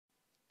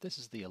This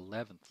is the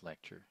 11th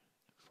lecture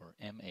for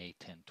MA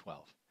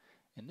 1012.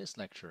 In this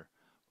lecture,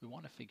 we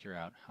want to figure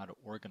out how to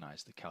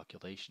organize the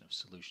calculation of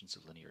solutions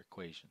of linear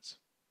equations.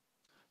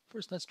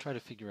 First, let's try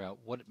to figure out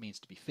what it means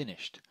to be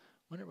finished.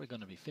 When are we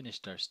going to be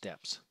finished our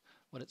steps?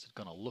 What is it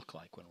going to look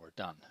like when we're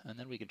done? And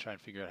then we can try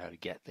and figure out how to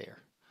get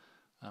there.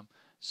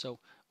 So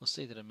we'll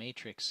say that a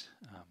matrix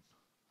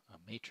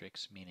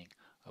meaning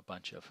a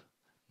bunch of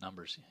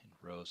numbers in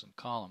rows and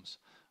columns,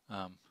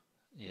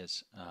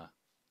 is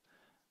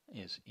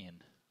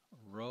in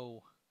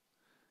row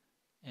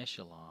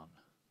echelon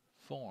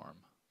form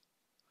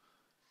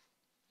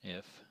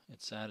if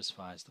it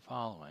satisfies the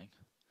following.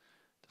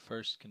 The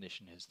first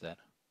condition is that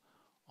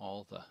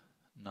all the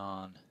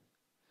non-zero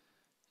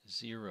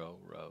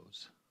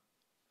rows,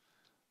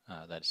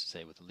 that is to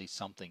say with at least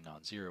something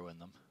non-zero in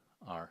them,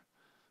 are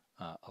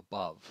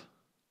above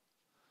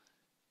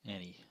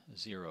any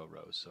zero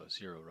rows, so a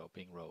zero row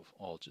being row of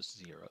all just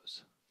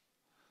zeros.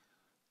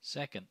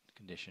 Second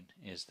condition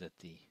is that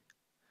the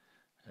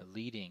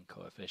leading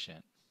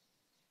coefficient,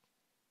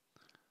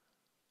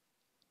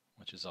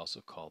 which is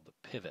also called the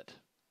pivot,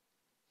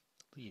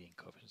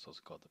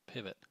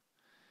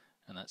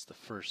 and that's the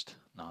first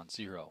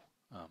non-zero.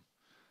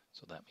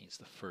 So that means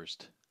the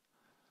first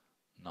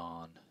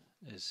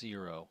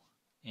non-zero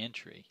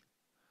entry,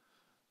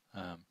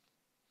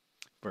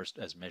 first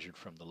as measured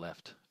from the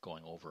left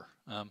going over,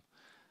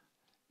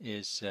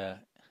 is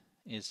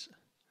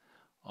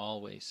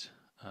always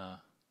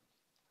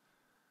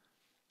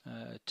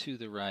to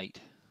the right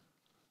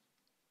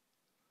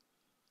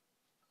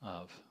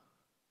of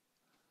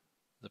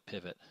the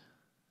pivot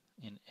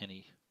in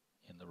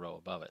the row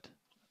above it.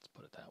 Let's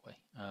put it that way.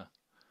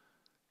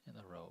 In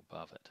the row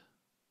above it.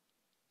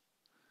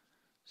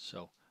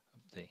 So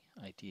the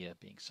idea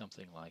being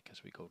something like,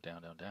 as we go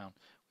down, down, down,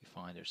 we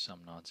find there's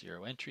some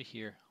non-zero entry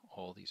here.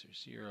 All these are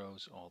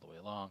zeros all the way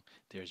along.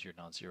 There's your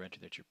non-zero entry.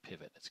 There's your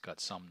pivot. It's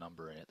got some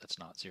number in it that's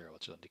not zero,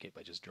 which will indicate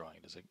by just drawing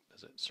it as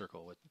a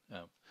circle with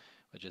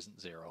which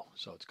isn't zero.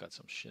 So it's got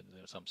some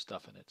some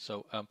stuff in it.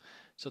 So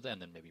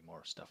then maybe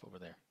more stuff over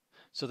there.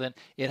 So then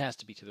it has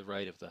to be to the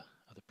right of the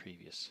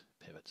previous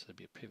pivot. So there'd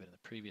be a pivot in the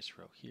previous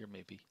row here,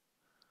 maybe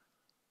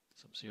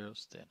some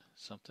zeros, then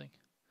something,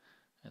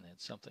 and then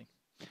something,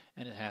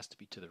 and it has to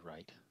be to the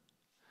right.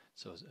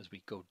 So as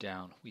we go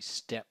down, we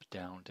step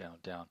down, down,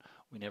 down.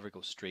 We never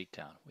go straight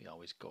down. We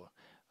always go,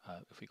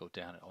 if we go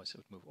down, it always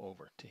would move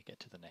over to get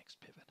to the next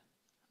pivot,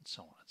 and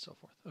so on and so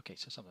forth. Okay,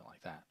 so something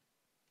like that.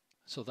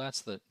 So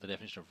that's the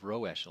definition of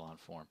row echelon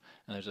form.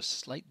 And there's a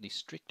slightly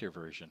stricter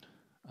version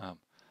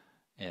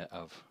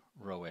of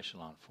row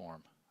echelon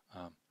form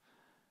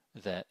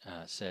that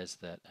says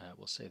that,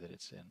 we'll say that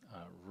it's in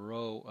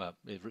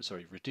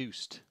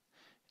reduced.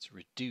 It's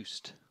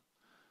reduced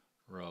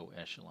row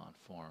echelon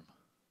form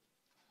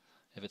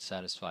if it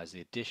satisfies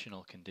the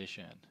additional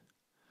condition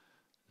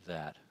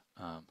that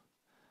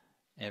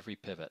every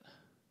pivot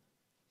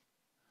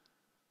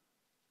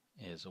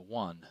is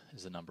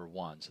the number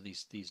 1. So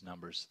these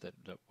numbers that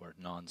were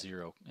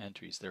non-zero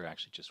entries, they're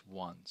actually just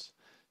ones.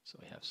 So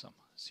we have some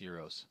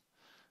zeros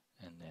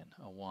and then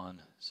a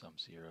 1, some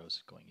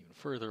zeros going even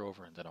further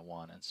over, and then a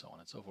 1, and so on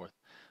and so forth.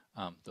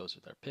 Those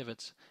are their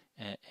pivots,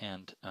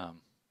 and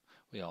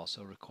we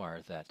also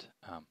require that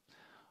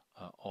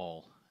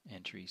all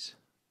entries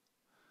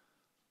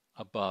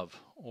above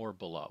or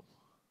below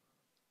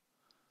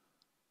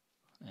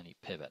any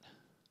pivot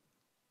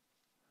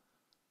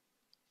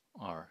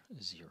are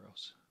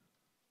zeros.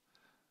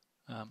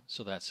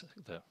 So that's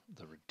the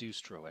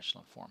reduced row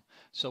echelon form.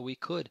 So we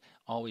could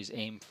always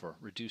aim for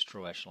reduced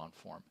row echelon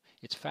form.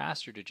 It's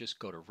faster to just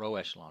go to row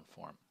echelon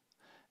form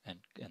and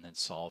then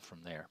solve from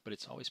there, but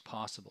it's always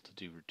possible to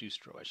do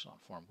reduced row echelon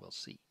form. We'll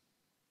see.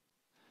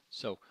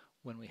 So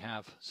when we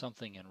have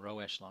something in row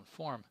echelon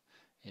form,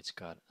 it's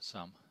got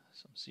some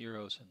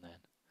zeros and then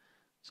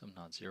some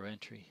non-zero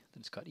entry. Then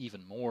it's got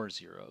even more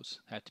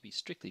zeros. It had to be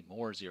strictly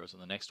more zeros on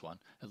the next one,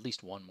 at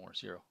least one more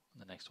zero on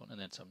the next one, and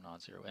then some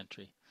non-zero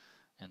entry,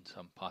 and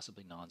some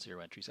possibly non-zero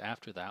entries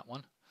after that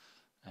one,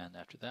 and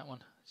after that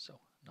one. So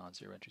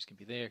non-zero entries can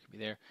be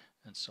there,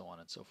 and so on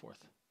and so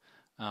forth.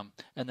 And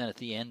then at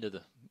the end of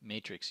the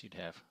matrix, you'd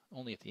have,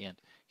 only at the end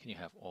can you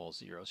have all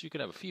zeros. You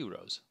could have a few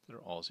rows that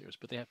are all zeros,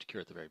 but they have to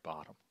cure at the very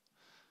bottom.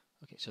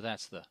 Okay, so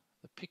that's the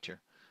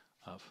picture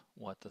of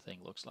what the thing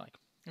looks like.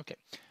 Okay,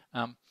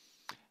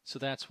 so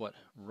that's what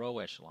row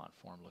echelon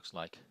form looks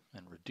like,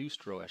 and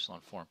reduced row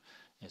echelon form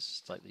is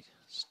slightly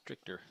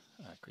stricter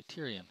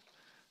criterion.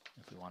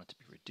 If we want it to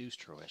be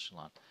reduced row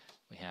echelon,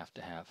 we have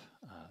to have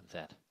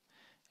that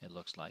it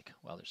looks like,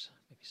 well, there's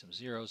maybe some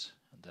zeros,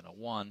 and then a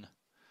 1,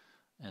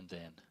 and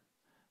then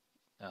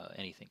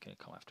anything can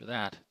come after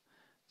that,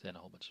 then a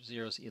whole bunch of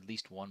zeros, at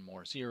least one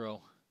more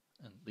zero,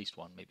 and at least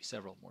one, maybe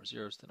several more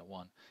zeros, then a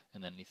 1,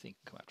 and then anything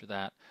can come after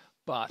that.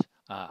 But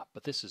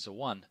this is a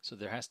 1, so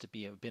there has to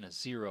be been a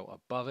 0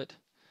 above it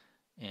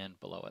and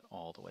below it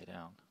all the way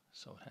down.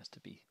 So it has to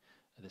be,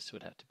 this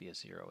would have to be a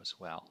 0 as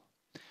well.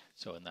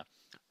 So in the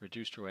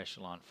reduced row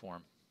echelon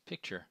form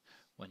picture,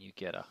 when you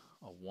get a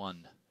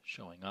 1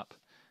 showing up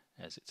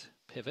as its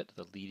pivot,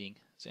 the leading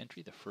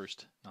entry, the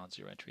first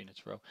non-zero entry in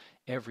its row.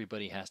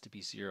 Everybody has to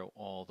be 0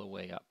 all the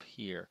way up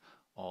here,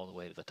 all the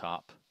way to the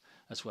top,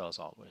 as well as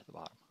all the way to the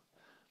bottom.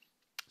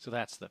 So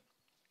that's the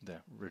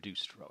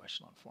reduced row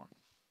echelon form.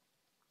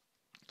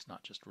 It's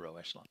not just row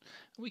echelon.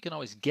 We can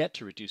always get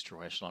to reduced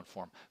row echelon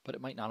form, but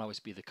it might not always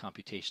be the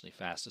computationally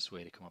fastest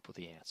way to come up with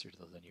the answer to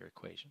the linear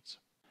equations.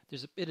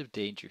 There's a bit of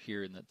danger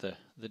here in that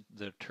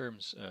the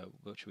terms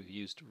which we've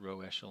used,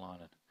 row echelon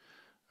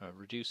and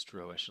reduced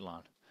row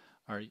echelon,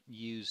 are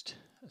used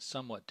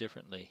somewhat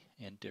differently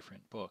in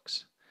different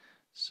books.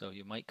 So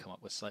you might come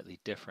up with slightly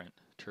different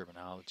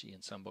terminology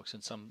in some books,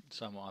 and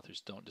some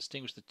authors don't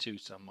distinguish the two.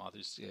 Some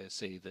authors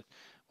say that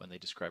when they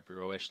describe a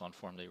row echelon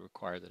form, they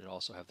require that it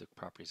also have the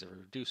properties of a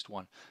reduced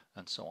one,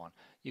 and so on.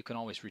 You can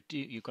always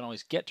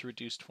get to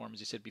reduced form, as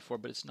you said before,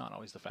 but it's not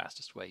always the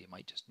fastest way. You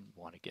might just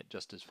want to get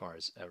just as far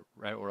as a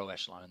row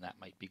echelon, and that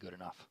might be good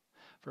enough.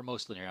 For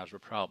most linear algebra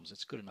problems,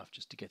 it's good enough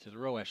just to get to the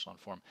row echelon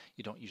form.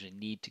 You don't usually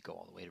need to go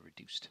all the way to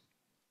reduced.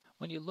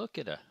 When you look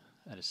at a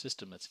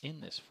system that's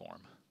in this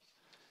form,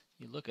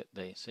 you look at,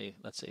 let's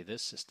say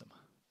this system,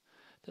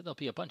 then there'll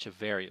be a bunch of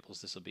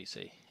variables. This will be,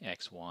 say,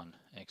 x1,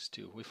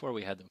 x2. Before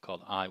we had them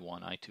called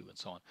I1, I2, and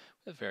so on.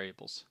 We have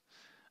variables.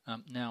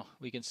 Now,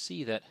 we can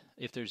see that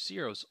if there's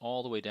zeros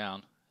all the way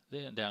down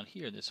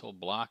here, this whole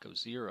block of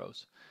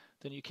zeros,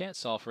 then you can't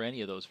solve for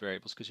any of those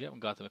variables because you haven't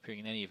got them appearing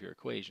in any of your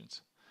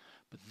equations.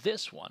 But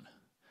this one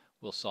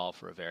will solve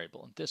for a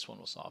variable, and this one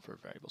will solve for a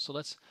variable. So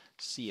let's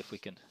see if we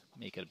can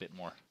make it a bit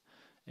more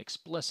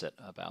explicit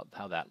about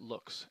how that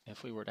looks.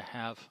 If we were to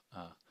have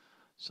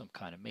some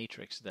kind of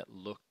matrix that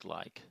looked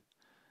like,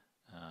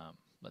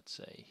 let's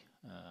say,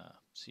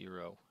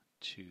 0,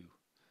 2,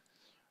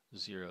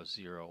 0,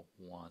 0,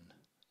 1,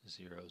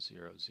 0,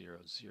 0, 0,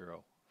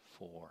 0,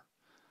 4,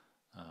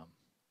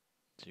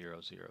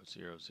 0, 0,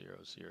 0, 0,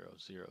 0,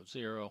 0,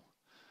 0.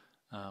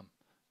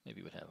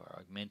 Maybe we'd have our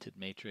augmented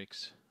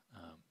matrix,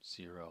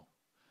 0,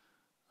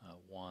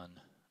 1,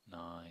 9,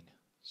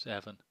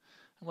 7.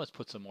 And let's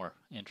put some more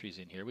entries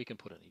in here. We can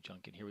put any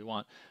junk in here we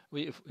want.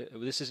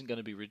 This isn't going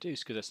to be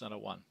reduced because that's not a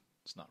 1.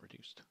 It's not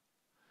reduced.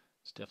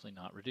 It's definitely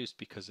not reduced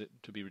because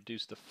to be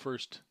reduced, the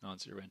first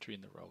non-zero entry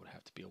in the row would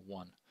have to be a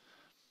 1.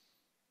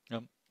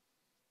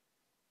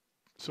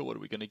 So what are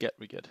we going to get?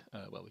 We get,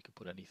 well, we could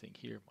put anything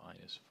here.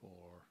 Minus 4,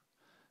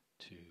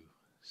 2,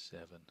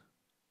 7,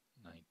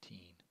 19,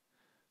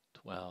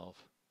 12,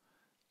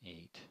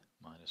 8,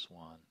 minus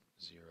 1,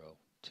 0,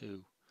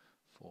 2,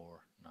 4,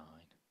 9,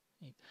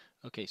 8.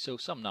 Okay, so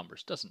some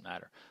numbers, doesn't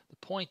matter. The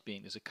point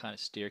being there's a kind of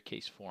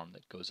staircase form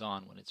that goes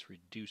on when it's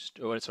reduced,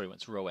 when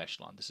it's row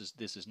echelon. This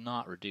is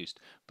not reduced,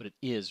 but it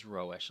is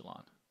row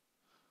echelon.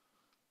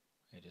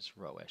 It is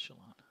row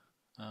echelon.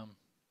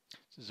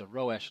 This is a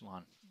row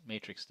echelon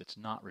matrix that's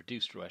not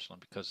reduced row echelon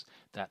because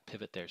that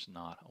pivot there's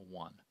not a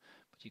 1.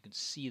 But you can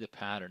see the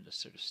pattern, this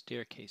sort of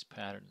staircase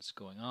pattern that's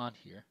going on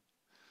here.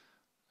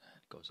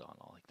 It goes on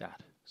all like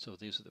that. So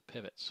these are the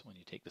pivots when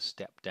you take the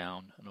step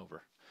down and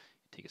over.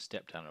 Take a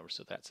step down over,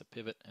 so that's a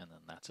pivot, and then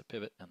that's a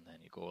pivot, and then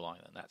you go along,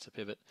 and that's a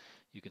pivot.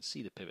 You can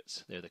see the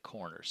pivots. They're the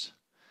corners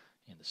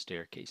in the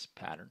staircase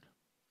pattern.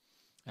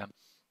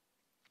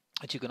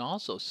 But you can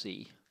also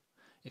see,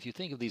 if you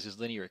think of these as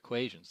linear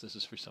equations, this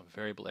is for some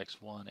variable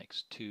x1,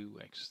 x2,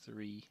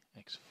 x3,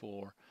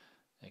 x4,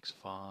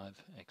 x5,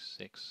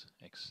 x6,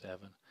 x7,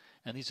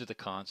 and these are the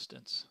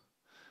constants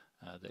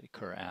that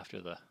occur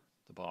after the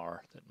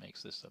bar that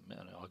makes this an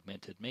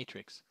augmented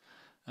matrix.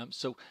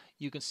 So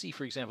you can see,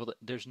 for example, that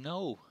there's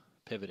no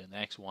pivot in the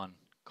x1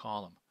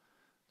 column.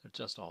 They're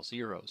just all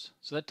zeros.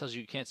 So that tells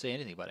you can't say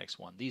anything about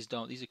x1. These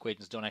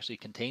equations don't actually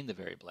contain the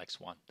variable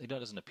x1. It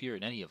doesn't appear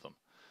in any of them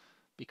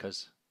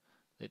because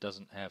because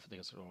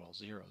they're all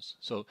zeros.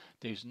 So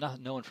there's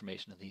no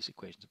information in these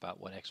equations about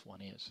what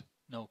x1 is.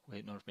 No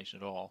information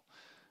at all.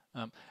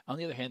 On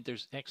the other hand,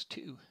 there's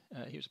x2.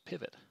 Here's a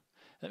pivot.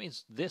 That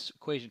means this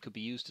equation could be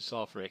used to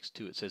solve for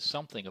x2. It says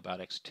something about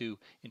x2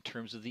 in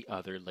terms of the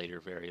other later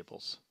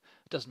variables.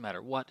 It doesn't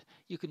matter what,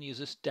 you can use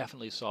this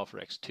definitely to solve for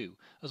x2,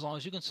 as long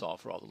as you can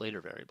solve for all the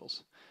later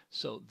variables.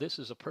 So this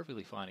is a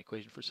perfectly fine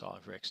equation for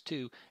solving for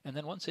x2, and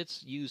then once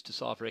it's used to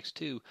solve for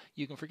x2,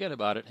 you can forget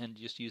about it and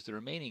just use the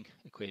remaining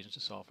equations to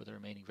solve for the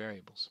remaining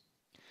variables.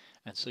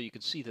 And so you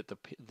can see that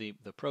the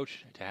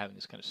approach to having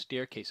this kind of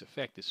staircase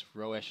effect, this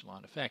row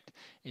echelon effect,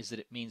 is that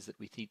it means that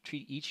we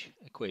treat each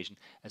equation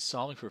as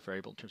solving for a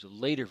variable in terms of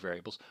later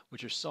variables,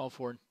 which are solved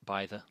for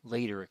by the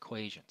later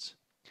equations.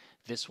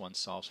 This one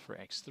solves for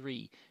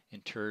x3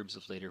 in terms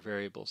of later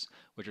variables,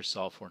 which are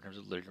solved for in terms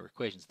of later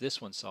equations.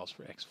 This one solves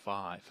for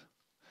x5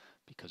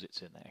 because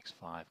it's in the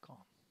x5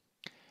 column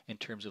in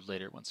terms of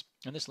later ones.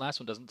 And this last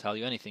one doesn't tell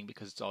you anything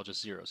because it's all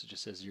just zeros. It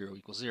just says 0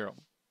 equals 0.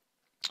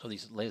 So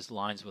these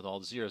lines with all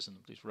the zeros and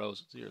these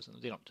rows with zeros,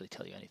 and they don't really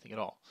tell you anything at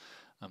all.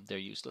 They're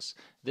useless.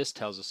 This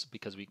tells us,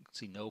 because we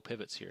see no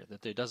pivots here,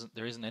 that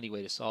there isn't any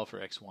way to solve for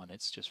x1.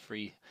 It's just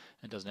free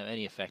and doesn't have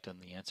any effect on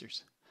the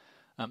answers.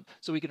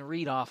 So we can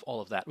read off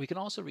all of that. We can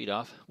also read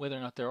off whether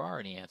or not there are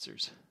any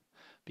answers.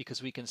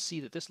 because we can see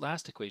that this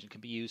last equation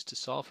can be used to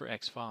solve for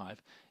x5.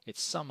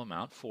 It's some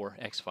amount for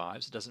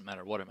x5s. It doesn't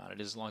matter what amount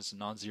it is as long as it's a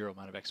non-zero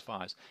amount of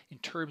x5s in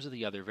terms of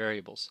the other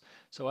variables.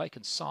 So I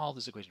can solve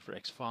this equation for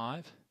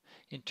x5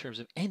 in terms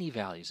of any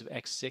values of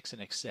x6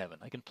 and x7.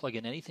 I can plug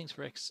in anything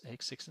for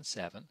x6 and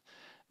 7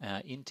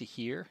 into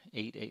here.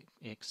 8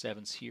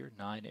 x7's here,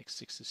 9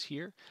 x6's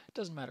here. It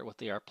doesn't matter what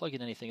they are. Plug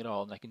in anything at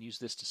all, and I can use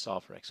this to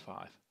solve for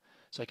x5.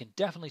 So I can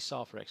definitely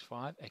solve for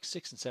x5.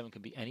 x6 and 7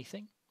 can be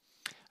anything.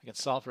 I can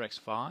solve for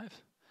x5.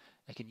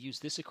 I can use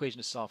this equation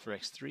to solve for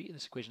x3 and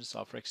this equation to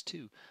solve for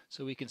x2.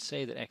 So we can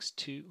say that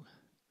x2,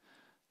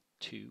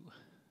 2,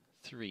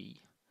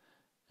 3,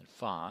 and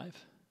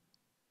 5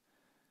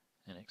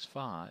 and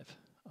x5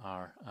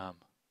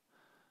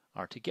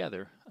 are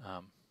together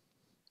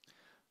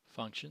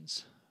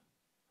functions,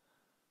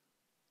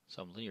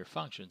 some linear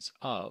functions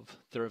of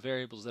the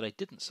variables that I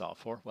didn't solve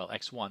for. Well,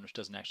 x1, which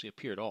doesn't actually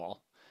appear at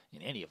all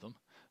in any of them,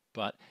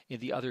 but in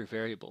the other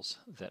variables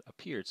that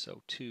appeared,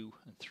 so 2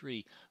 and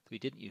 3, we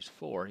didn't use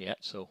 4 yet,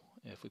 so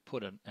if we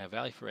put a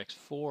value for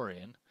x4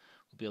 in,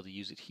 we'll be able to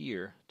use it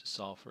here to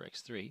solve for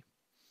x3,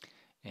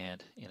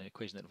 and in an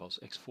equation that involves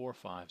x4,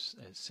 5,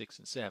 6,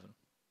 and 7.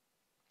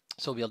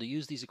 So we'll be able to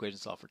use these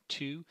equations to solve for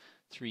 2,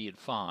 3, and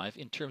 5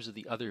 in terms of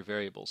the other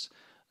variables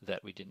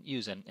that we didn't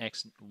use, and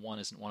x1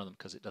 isn't one of them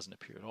because it doesn't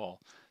appear at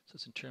all. So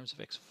it's in terms of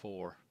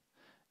x4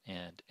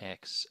 and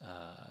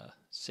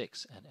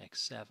x6 and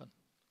x7.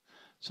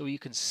 So you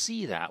can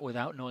see that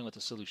without knowing what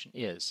the solution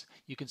is.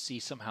 You can see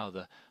somehow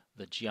the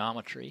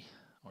geometry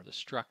or the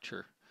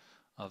structure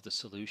of the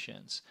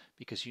solutions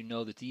because you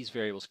know that these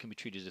variables can be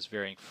treated as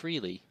varying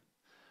freely.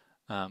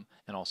 And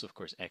also, of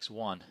course,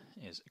 x1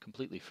 is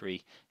completely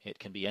free. It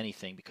can be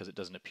anything because it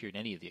doesn't appear in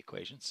any of the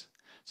equations.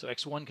 So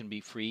x1 can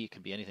be free. It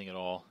can be anything at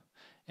all.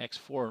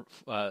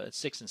 x4,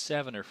 6, and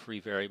 7 are free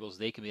variables.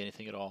 They can be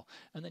anything at all.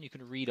 And then you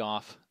can read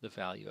off the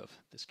value of,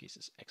 this case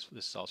is x.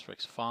 This solves for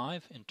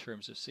x5 in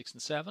terms of 6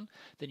 and 7.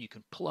 Then you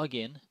can plug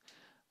in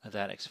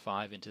that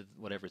x5 into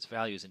whatever its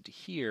value is into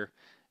here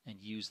and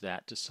use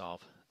that to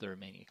solve the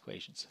remaining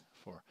equations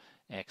for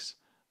x2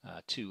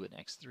 and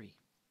x3.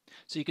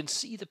 So you can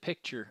see the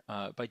picture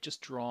by just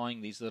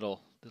drawing these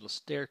little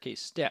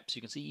staircase steps.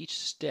 You can see each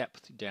step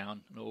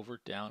down and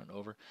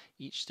over.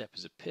 Each step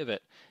is a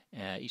pivot.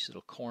 Each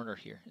little corner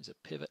here is a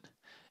pivot.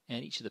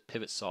 And each of the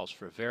pivots solves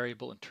for a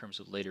variable in terms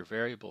of later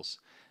variables.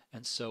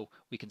 And so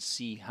we can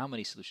see how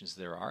many solutions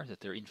there are, that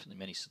there are infinitely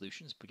many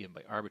solutions given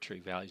by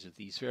arbitrary values of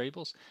these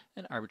variables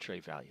and arbitrary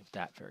value of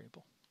that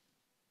variable.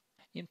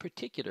 In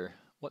particular,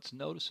 what's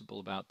noticeable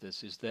about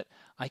this is that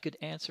I could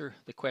answer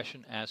the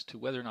question as to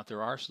whether or not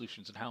there are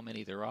solutions and how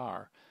many there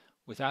are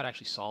without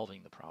actually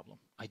solving the problem.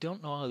 I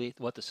don't know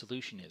what the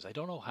solution is. I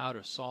don't know how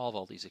to solve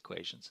all these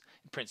equations.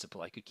 In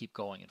principle, I could keep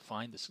going and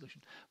find the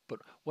solution. But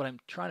what I'm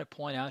trying to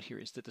point out here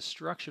is that the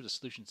structure of the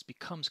solutions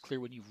becomes clear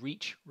when you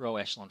reach row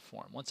echelon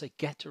form. Once I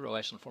get to row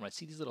echelon form, I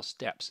see these little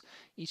steps,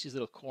 each of these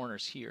little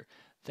corners here.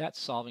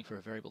 That's solving for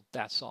a variable,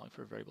 that's solving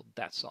for a variable,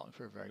 that's solving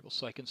for a variable.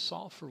 So I can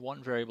solve for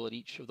one variable at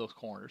each of those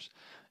corners,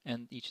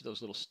 and each of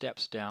those little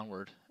steps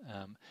downward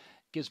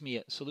gives me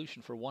a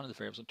solution for one of the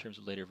variables in terms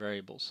of later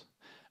variables.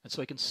 And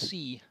so I can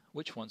see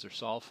which ones are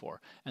solved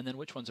for, and then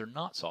which ones are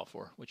not solved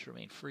for, which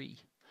remain free.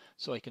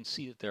 So I can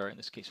see that there are, in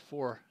this case,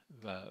 4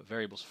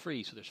 variables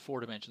free, so there's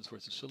 4 dimensions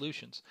worth of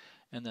solutions,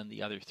 and then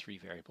the other 3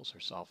 variables are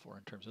solved for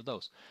in terms of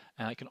those.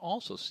 And I can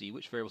also see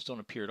which variables don't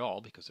appear at all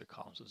because they're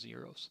columns of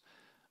zeros.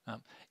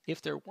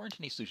 If there weren't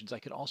any solutions, I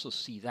could also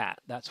see that.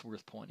 That's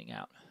worth pointing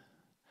out.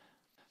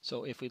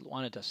 So if we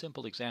wanted a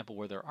simple example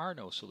where there are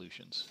no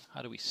solutions,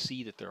 how do we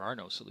see that there are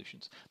no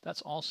solutions?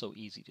 That's also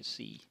easy to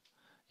see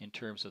in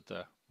terms of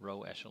the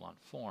row echelon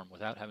form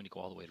without having to go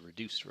all the way to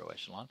reduced row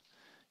echelon.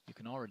 You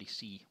can already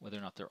see whether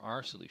or not there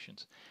are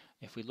solutions.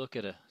 If we look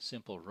at a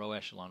simple row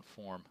echelon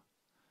form,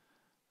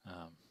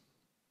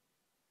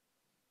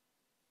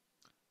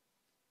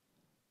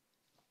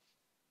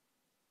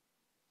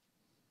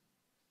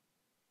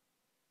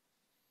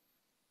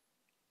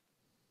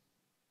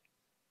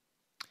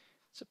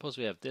 suppose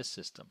we have this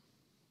system.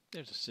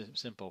 There's a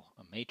simple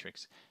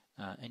matrix,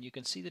 and you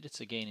can see that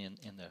it's again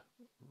in the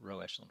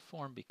row echelon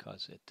form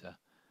because it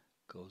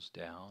goes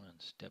down and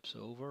steps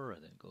over,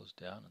 and then goes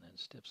down and then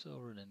steps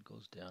over, and then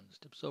goes down and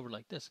steps over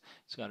like this.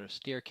 It's got a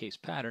staircase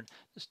pattern.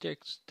 The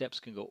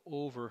steps can go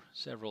over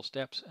several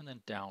steps and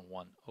then down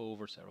one,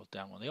 over several,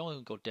 down one. They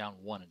only go down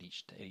one at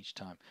each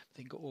time.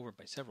 They can go over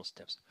by several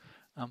steps.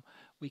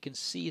 We can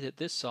see that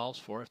this solves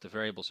for, if the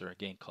variables are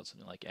again called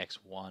something like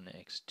x1,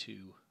 x2,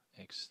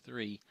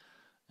 x3,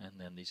 and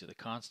then these are the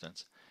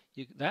constants.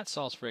 That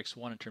solves for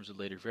x1 in terms of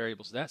later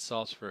variables. That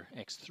solves for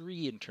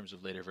x3 in terms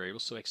of later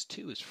variables. So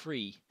x2 is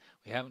free.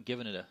 We haven't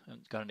given it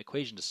got an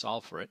equation to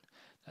solve for it.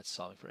 That's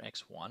solving for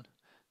x1.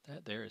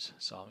 That there is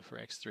solving for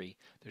x3.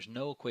 There's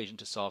no equation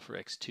to solve for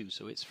x2,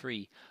 so it's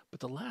free. But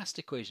the last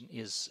equation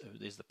is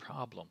the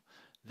problem.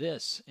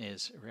 This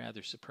is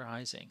rather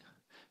surprising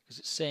because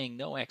it's saying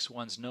no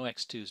x1s, no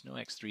x2s, no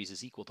x3s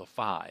is equal to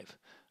 5.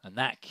 And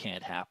that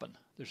can't happen.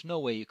 There's no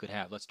way you could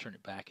have, let's turn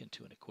it back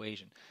into an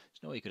equation.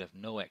 There's no way you could have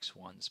no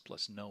x1s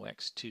plus no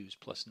x2s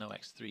plus no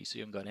x3, so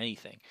you haven't got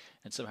anything,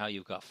 and somehow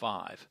you've got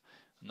 5.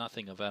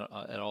 Nothing of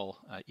at all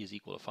is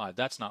equal to 5.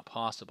 That's not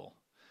possible.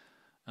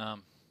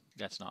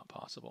 That's not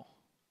possible.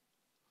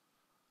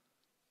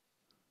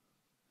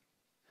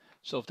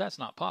 So if that's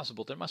not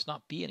possible, there must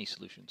not be any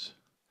solutions.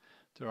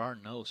 There are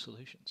no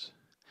solutions.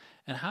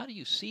 And how do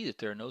you see that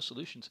there are no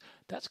solutions?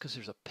 That's because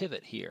there's a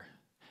pivot here,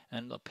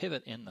 and the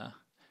pivot in the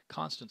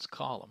constants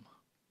column.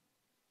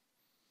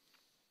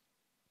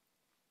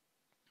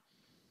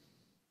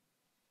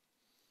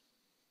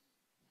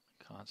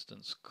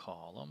 Constants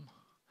column.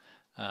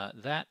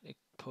 That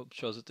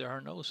shows that there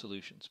are no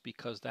solutions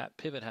because that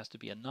pivot has to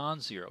be a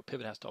non-zero.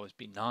 Pivot has to always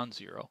be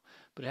non-zero,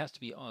 but it has to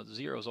be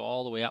zeros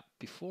all the way up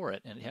before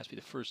it, and it has to be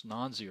the first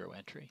non-zero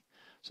entry.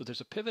 So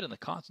there's a pivot in the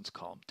constants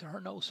column. There are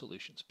no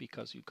solutions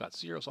because you've got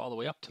zeros all the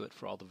way up to it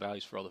for all the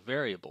values for all the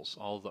variables,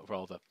 for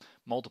all the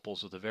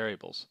multiples of the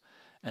variables,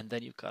 and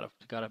then you've got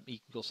to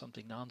equal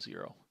something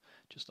non-zero,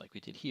 just like we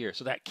did here.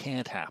 So that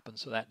can't happen.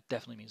 So that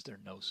definitely means there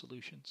are no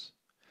solutions.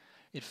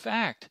 In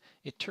fact,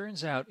 it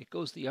turns out it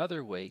goes the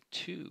other way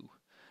too,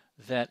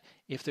 that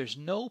if there's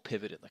no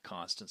pivot in the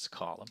constants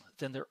column,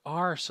 then there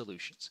are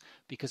solutions,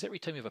 because every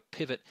time you have a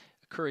pivot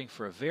occurring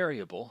for a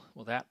variable,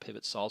 well, that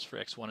pivot solves for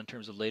x1 in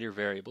terms of later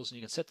variables, and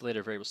you can set the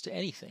later variables to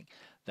anything.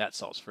 That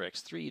solves for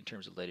x3 in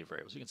terms of later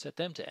variables. You can set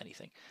them to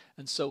anything.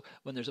 And so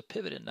when there's a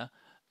pivot in the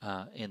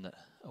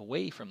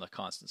away from the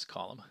constants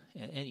column,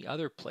 and any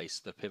other place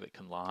the pivot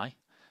can lie,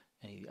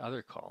 any of the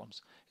other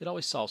columns, it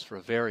always solves for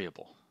a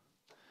variable.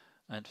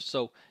 And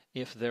so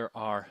if there's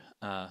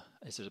a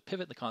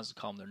pivot in the constants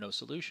column, there are no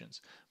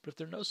solutions. But if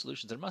there are no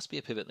solutions, there must be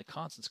a pivot in the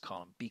constants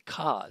column,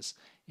 because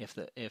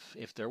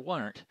if there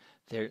weren't,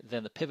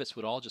 then the pivots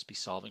would all just be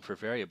solving for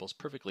variables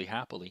perfectly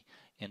happily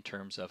in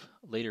terms of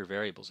later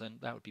variables, and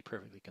that would be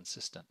perfectly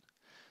consistent.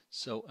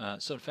 So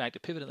in fact, a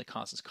pivot in the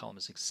constants column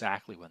is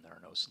exactly when there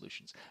are no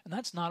solutions. And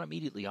that's not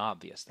immediately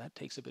obvious. That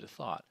takes a bit of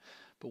thought.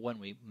 But when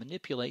we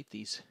manipulate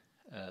these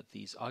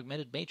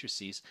augmented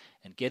matrices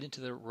and get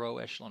into the row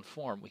echelon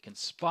form, we can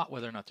spot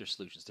whether or not there's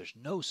solutions. There's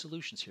no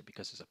solutions here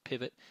because there's a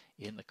pivot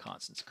in the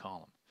constants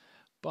column.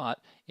 But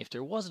if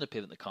there wasn't a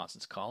pivot in the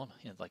constants column,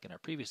 like in our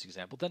previous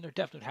example, then there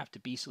definitely have to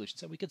be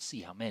solutions, and we can see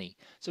how many.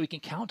 So we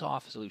can count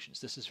off solutions.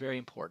 This is very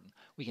important.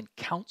 We can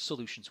count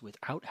solutions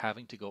without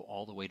having to go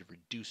all the way to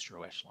reduced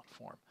row echelon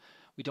form.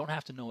 We don't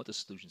have to know what the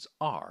solutions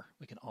are.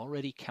 We can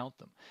already count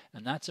them.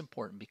 And that's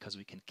important because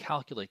we can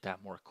calculate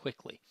that more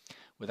quickly.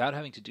 Without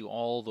having to do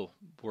all the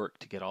work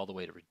to get all the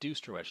way to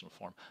reduced row echelon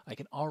form, I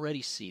can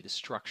already see the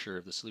structure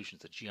of the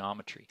solutions, the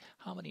geometry.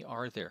 How many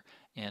are there,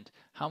 and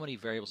how many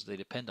variables do they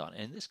depend on?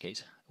 And in this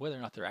case, whether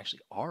or not there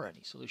actually are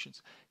any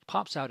solutions, it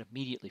pops out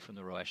immediately from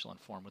the row echelon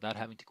form without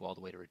having to go all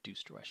the way to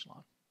reduced row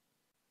echelon.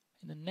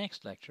 In the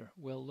next lecture,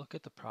 we'll look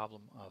at the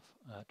problem of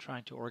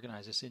trying to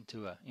organize this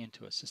into a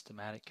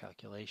systematic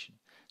calculation.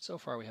 So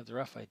far, we have the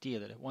rough idea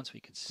that once we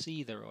can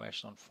see the row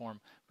echelon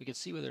form, we can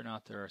see whether or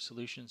not there are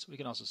solutions. We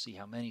can also see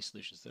how many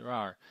solutions there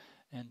are,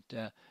 and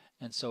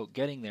so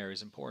getting there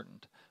is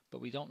important. But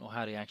we don't know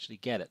how to actually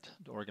get it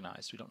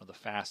organized. We don't know the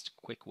fast,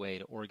 quick way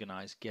to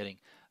organize getting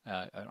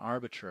an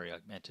arbitrary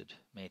augmented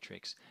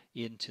matrix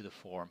into the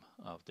form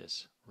of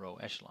this row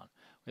echelon.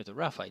 We have the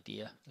rough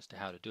idea as to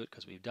how to do it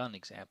because we've done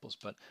examples,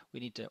 but we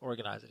need to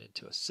organize it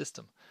into a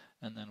system,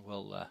 and then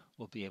we'll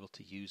be able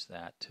to use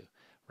that to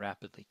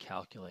rapidly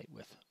calculate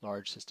with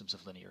large systems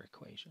of linear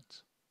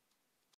equations.